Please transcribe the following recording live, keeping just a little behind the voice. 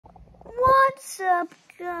What's up,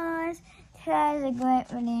 guys? Today's a great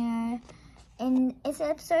video, and it's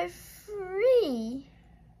episode 3.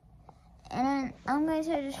 And I'm going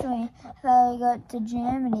to just show you how we got to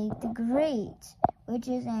Germany, to Greece, which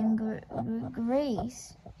is in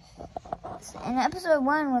Greece. And episode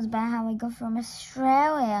 1 was about how we got from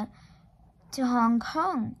Australia to Hong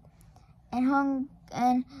Kong,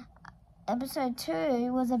 and episode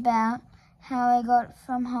 2 was about how we got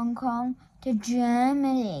from Hong Kong to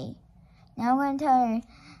Germany. Now I'm going to tell you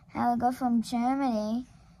how we got from Germany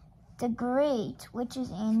to Greece, which is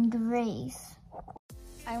in Greece.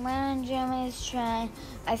 I went on Germany's train.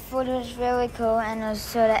 I thought it was really cool, and it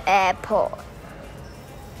was to the airport.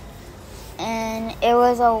 And it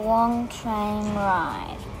was a long train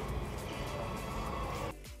ride.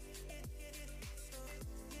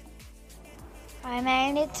 I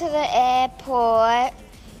made it to the airport.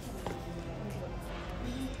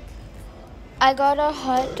 I got a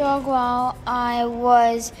hot dog while I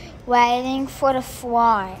was waiting for the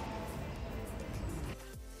flight.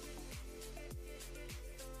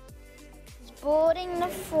 Boarding the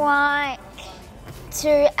flight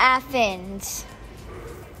to Athens.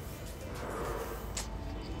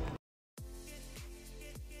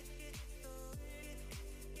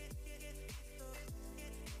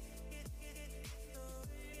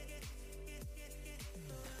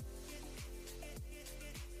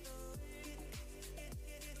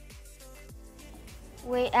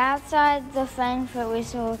 Outside the Frankfurt, we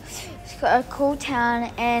saw a cool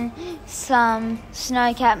town and some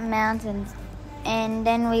snow-capped mountains, and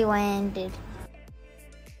then we landed.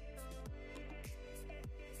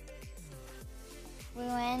 We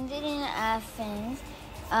landed in Athens.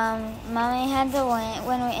 Mummy had the lamb,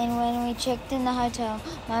 when we checked in the hotel,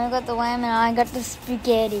 Mummy got the lamb and I got the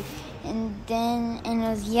spaghetti, and it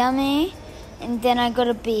was yummy, and then I got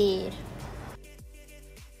a beard.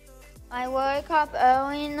 I woke up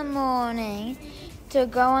early in the morning to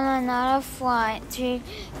go on another flight to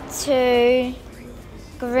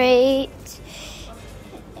Greece,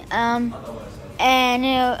 and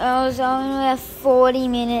it was only a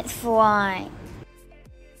 40-minute flight.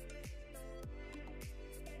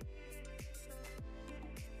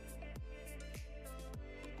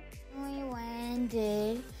 When we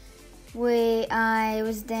landed, I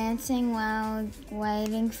was dancing while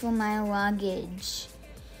waiting for my luggage.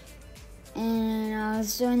 And I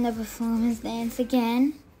was doing the performance dance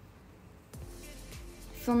again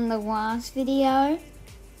from the last video.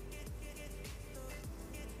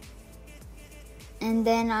 And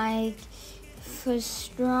then I was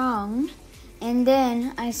strong. And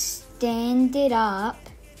then I stand it up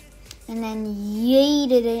and then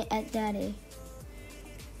yeeted it at Daddy.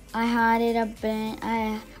 I hired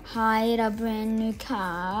a brand new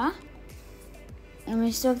car. And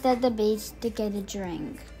we stopped at the beach to get a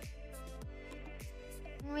drink.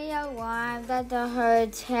 When we arrived at the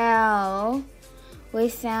hotel, we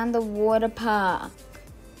found the water park.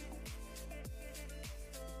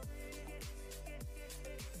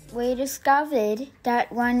 We discovered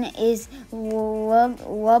that one is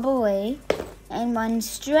wobbly and one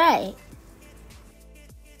straight.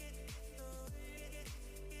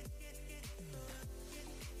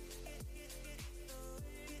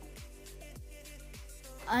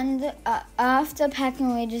 After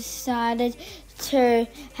packing, we decided to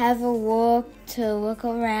have a walk to look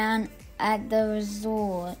around at the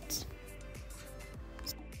resort.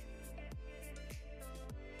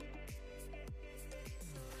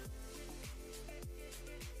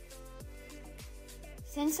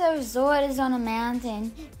 Since the resort is on a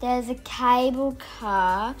mountain, there's a cable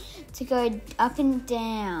car to go up and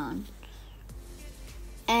down.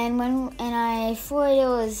 And I thought it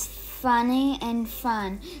was funny and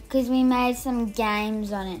fun because we made some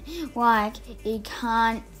games on it, like you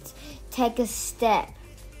can't take a step.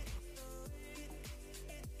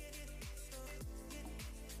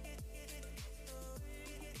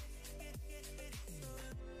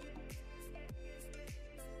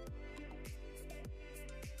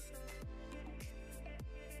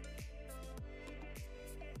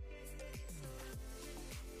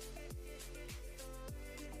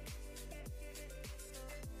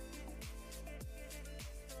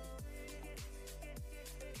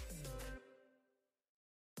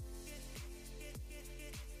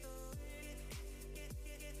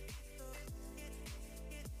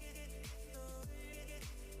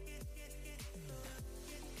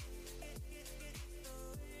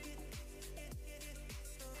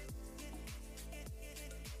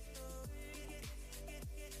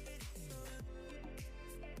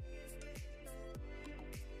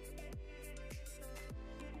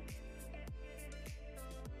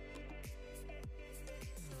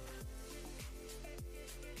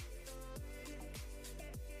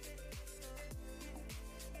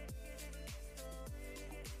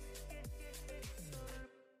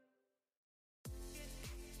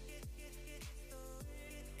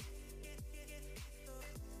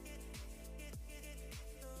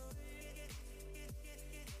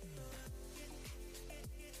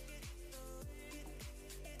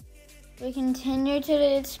 We continued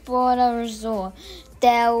to explore the resort.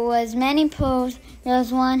 There was many pools. There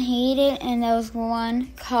was one heated and there was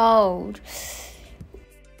one cold.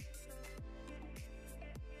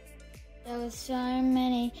 There were so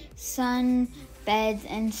many sun beds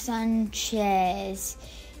and sun chairs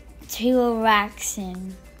to relax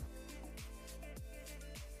in.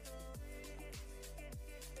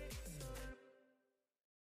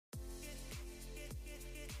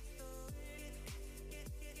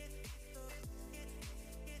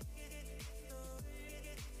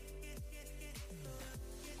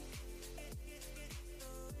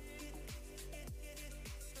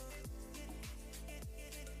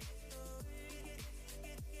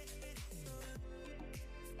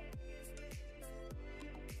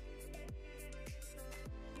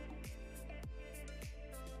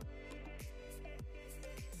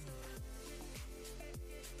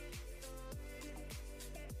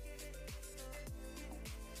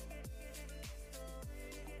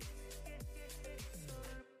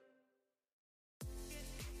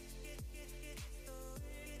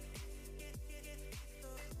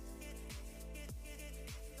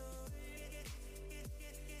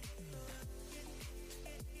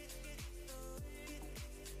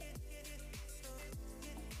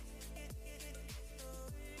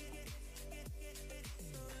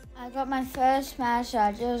 I got my first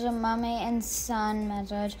massage. It was a mummy and son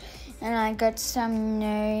massage, and I got some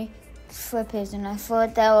new slippers, and I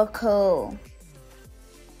thought they were cool.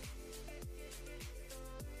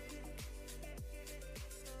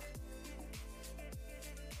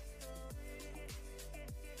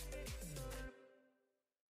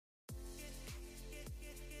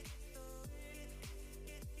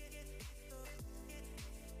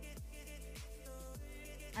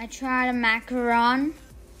 I tried a macaron.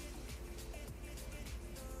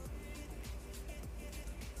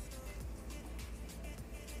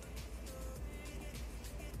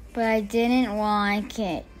 But I didn't like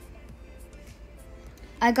it.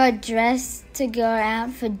 I got dressed to go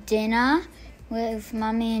out for dinner with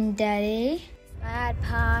Mummy and Daddy. I had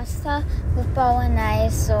pasta with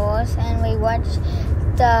bolognese sauce and we watched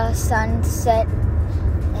the sunset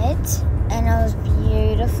and it was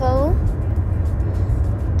beautiful.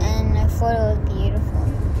 And I thought it was beautiful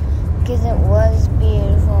because it was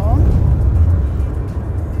beautiful.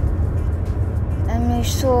 And we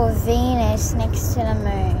saw Venus next to the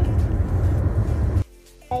moon.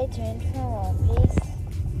 Stay tuned for more. Peace.